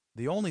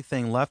The only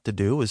thing left to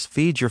do is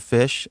feed your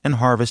fish and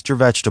harvest your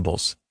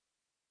vegetables.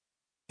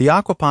 The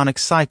aquaponics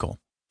cycle,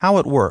 how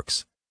it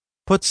works.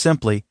 Put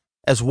simply,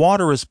 as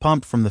water is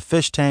pumped from the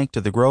fish tank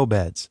to the grow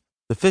beds,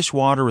 the fish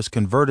water is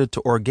converted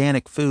to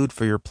organic food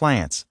for your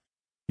plants.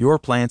 Your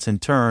plants in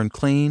turn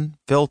clean,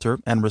 filter,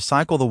 and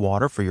recycle the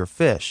water for your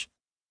fish.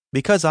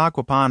 Because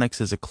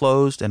aquaponics is a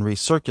closed and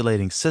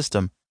recirculating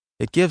system,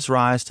 it gives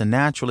rise to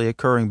naturally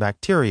occurring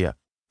bacteria,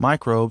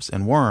 microbes,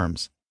 and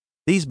worms.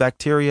 These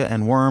bacteria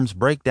and worms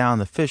break down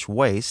the fish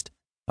waste,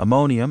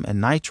 ammonium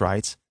and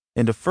nitrites,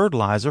 into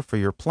fertilizer for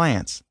your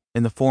plants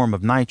in the form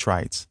of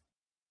nitrites.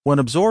 When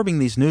absorbing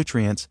these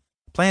nutrients,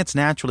 plants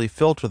naturally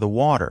filter the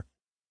water.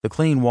 The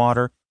clean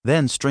water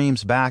then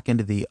streams back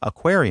into the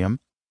aquarium,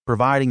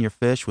 providing your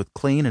fish with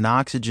clean and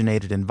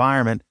oxygenated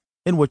environment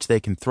in which they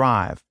can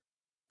thrive.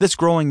 This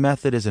growing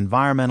method is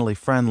environmentally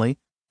friendly,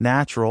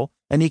 natural,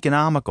 and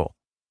economical.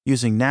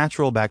 Using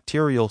natural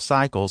bacterial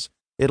cycles,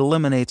 it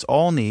eliminates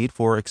all need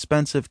for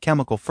expensive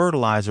chemical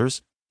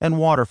fertilizers and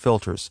water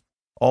filters,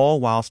 all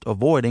whilst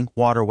avoiding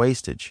water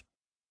wastage.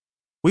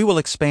 We will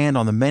expand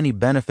on the many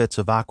benefits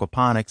of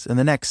aquaponics in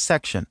the next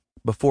section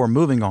before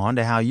moving on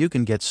to how you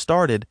can get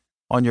started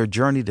on your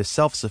journey to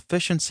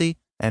self-sufficiency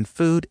and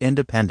food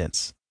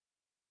independence.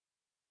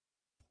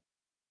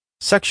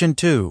 Section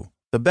 2.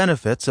 The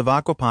benefits of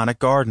aquaponic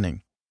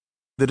gardening.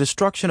 The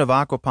destruction of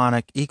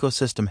aquaponic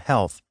ecosystem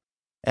health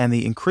and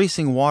the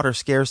increasing water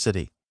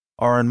scarcity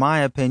are, in my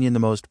opinion, the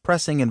most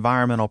pressing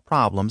environmental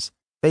problems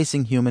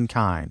facing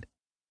humankind.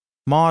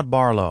 Maud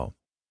Barlow.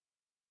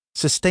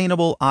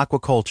 Sustainable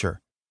aquaculture.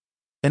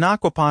 In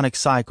aquaponic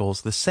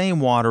cycles, the same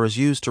water is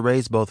used to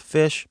raise both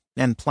fish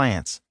and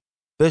plants.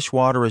 Fish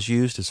water is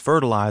used as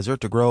fertilizer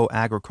to grow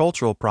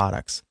agricultural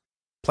products.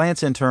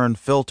 Plants in turn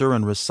filter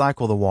and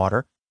recycle the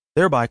water,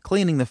 thereby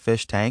cleaning the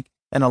fish tank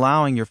and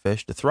allowing your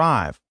fish to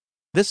thrive.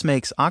 This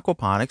makes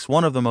aquaponics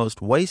one of the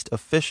most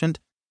waste-efficient,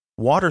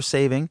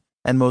 water-saving,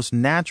 and most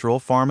natural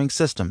farming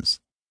systems.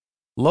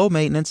 Low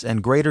maintenance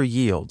and greater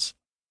yields.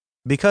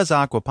 Because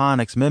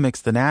aquaponics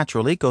mimics the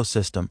natural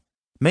ecosystem,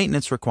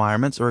 maintenance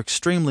requirements are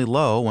extremely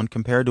low when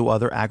compared to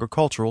other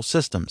agricultural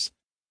systems.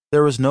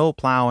 There is no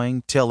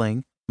plowing,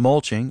 tilling,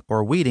 mulching,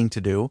 or weeding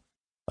to do.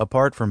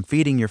 Apart from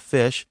feeding your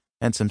fish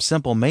and some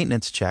simple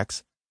maintenance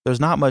checks, there's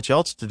not much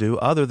else to do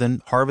other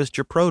than harvest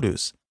your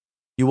produce.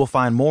 You will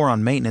find more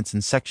on maintenance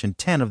in Section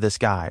 10 of this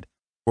guide,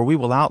 where we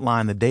will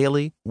outline the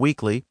daily,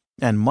 weekly,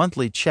 and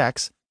monthly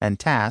checks and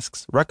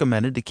tasks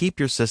recommended to keep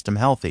your system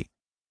healthy.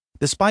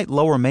 Despite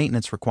lower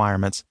maintenance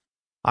requirements,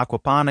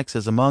 aquaponics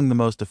is among the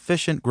most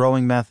efficient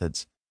growing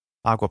methods.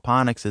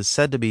 Aquaponics is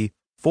said to be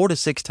 4 to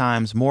 6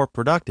 times more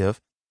productive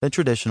than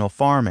traditional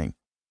farming.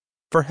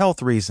 For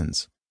health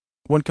reasons,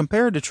 when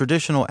compared to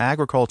traditional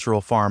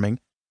agricultural farming,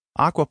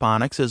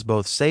 aquaponics is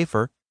both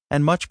safer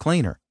and much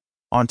cleaner.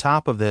 On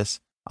top of this,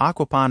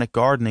 aquaponic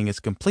gardening is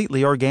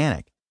completely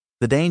organic.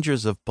 The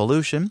dangers of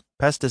pollution,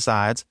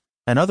 pesticides,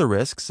 and other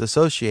risks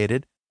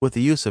associated with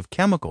the use of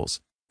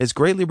chemicals is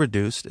greatly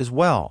reduced as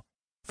well.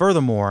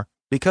 Furthermore,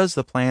 because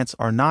the plants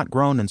are not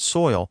grown in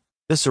soil,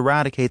 this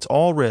eradicates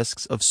all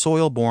risks of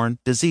soil-borne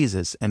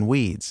diseases and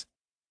weeds.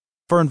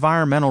 For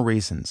environmental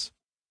reasons,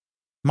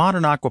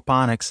 modern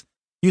aquaponics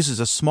uses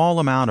a small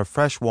amount of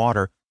fresh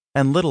water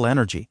and little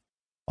energy.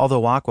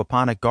 Although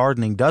aquaponic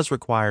gardening does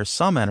require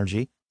some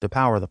energy to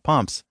power the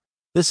pumps,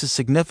 this is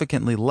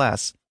significantly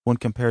less when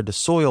compared to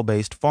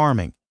soil-based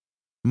farming.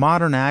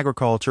 Modern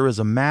agriculture is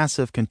a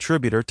massive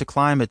contributor to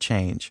climate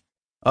change.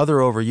 Other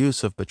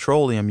overuse of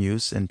petroleum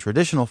use in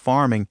traditional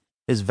farming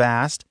is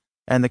vast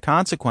and the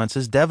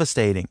consequences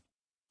devastating.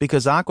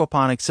 Because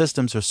aquaponic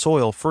systems are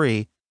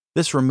soil-free,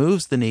 this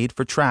removes the need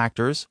for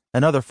tractors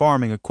and other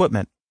farming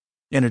equipment.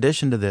 In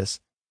addition to this,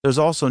 there's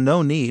also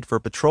no need for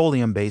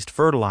petroleum-based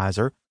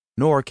fertilizer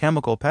nor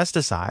chemical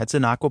pesticides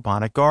in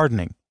aquaponic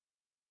gardening.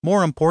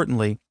 More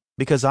importantly,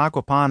 because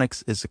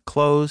aquaponics is a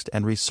closed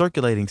and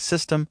recirculating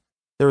system,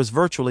 there is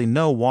virtually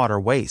no water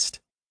waste.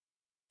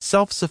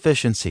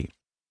 Self-sufficiency.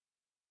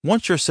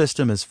 Once your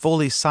system is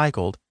fully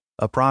cycled,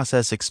 a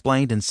process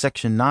explained in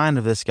Section 9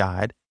 of this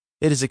guide,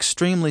 it is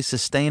extremely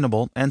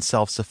sustainable and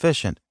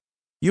self-sufficient.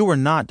 You are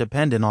not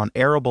dependent on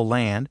arable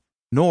land,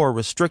 nor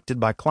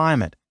restricted by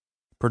climate.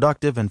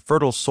 Productive and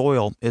fertile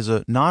soil is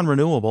a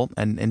non-renewable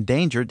and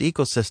endangered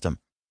ecosystem.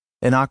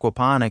 In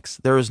aquaponics,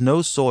 there is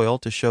no soil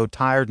to show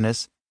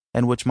tiredness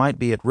and which might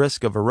be at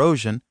risk of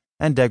erosion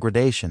and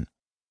degradation.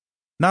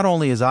 Not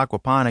only is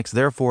aquaponics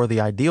therefore the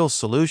ideal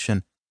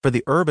solution for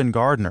the urban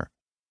gardener,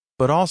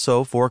 but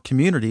also for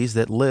communities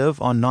that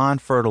live on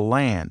non-fertile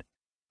land.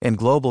 In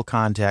global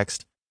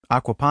context,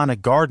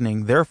 aquaponic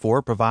gardening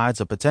therefore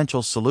provides a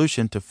potential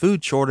solution to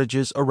food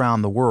shortages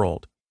around the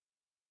world.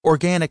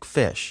 Organic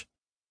fish.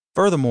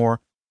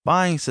 Furthermore,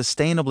 buying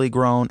sustainably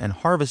grown and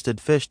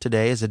harvested fish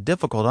today is a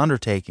difficult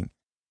undertaking.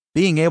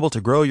 Being able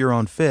to grow your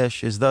own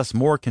fish is thus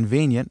more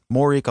convenient,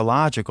 more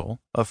ecological,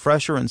 a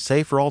fresher and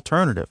safer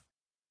alternative.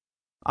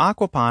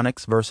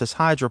 Aquaponics versus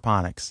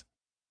hydroponics.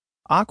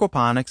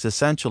 Aquaponics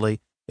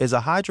essentially is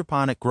a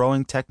hydroponic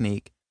growing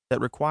technique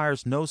that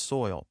requires no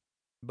soil.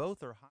 Both are